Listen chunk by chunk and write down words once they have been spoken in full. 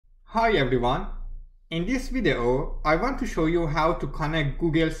Hi everyone. In this video, I want to show you how to connect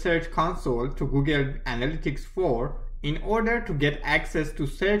Google Search Console to Google Analytics 4 in order to get access to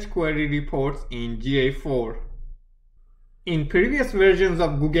search query reports in GA4. In previous versions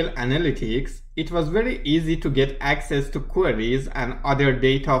of Google Analytics, it was very easy to get access to queries and other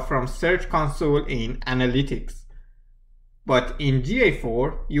data from Search Console in Analytics. But in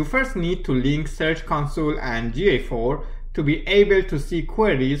GA4, you first need to link Search Console and GA4 to be able to see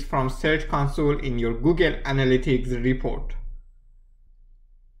queries from Search Console in your Google Analytics report.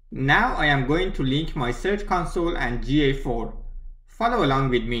 Now I am going to link my Search Console and GA4. Follow along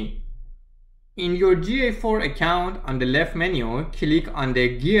with me. In your GA4 account, on the left menu, click on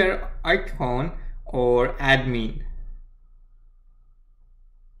the gear icon or admin.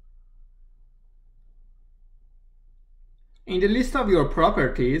 In the list of your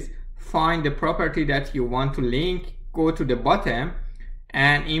properties, find the property that you want to link, go to the bottom,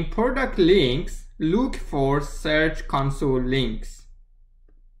 and in product links, look for Search Console links.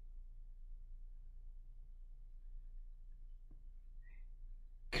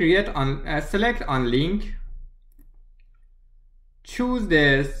 Select on link, choose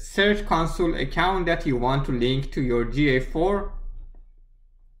the Search Console account that you want to link to your GA4.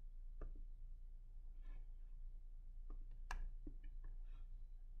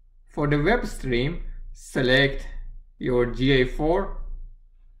 For the web stream, select your GA4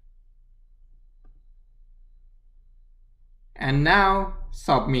 and now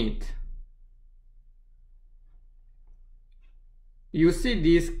submit. You see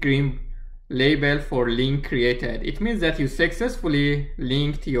this green label for link created. It means that you successfully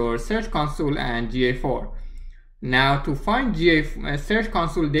linked your Search Console and GA4. Now to find Search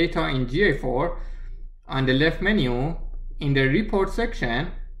Console data in GA4, on the left menu in the report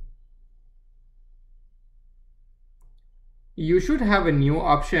section, you should have a new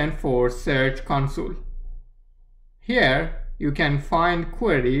option for Search Console. Here you can find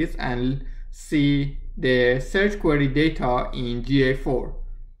queries and see the search query data in GA4.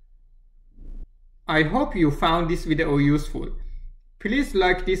 I hope you found this video useful. Please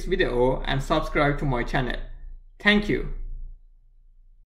like this video and subscribe to my channel. Thank you.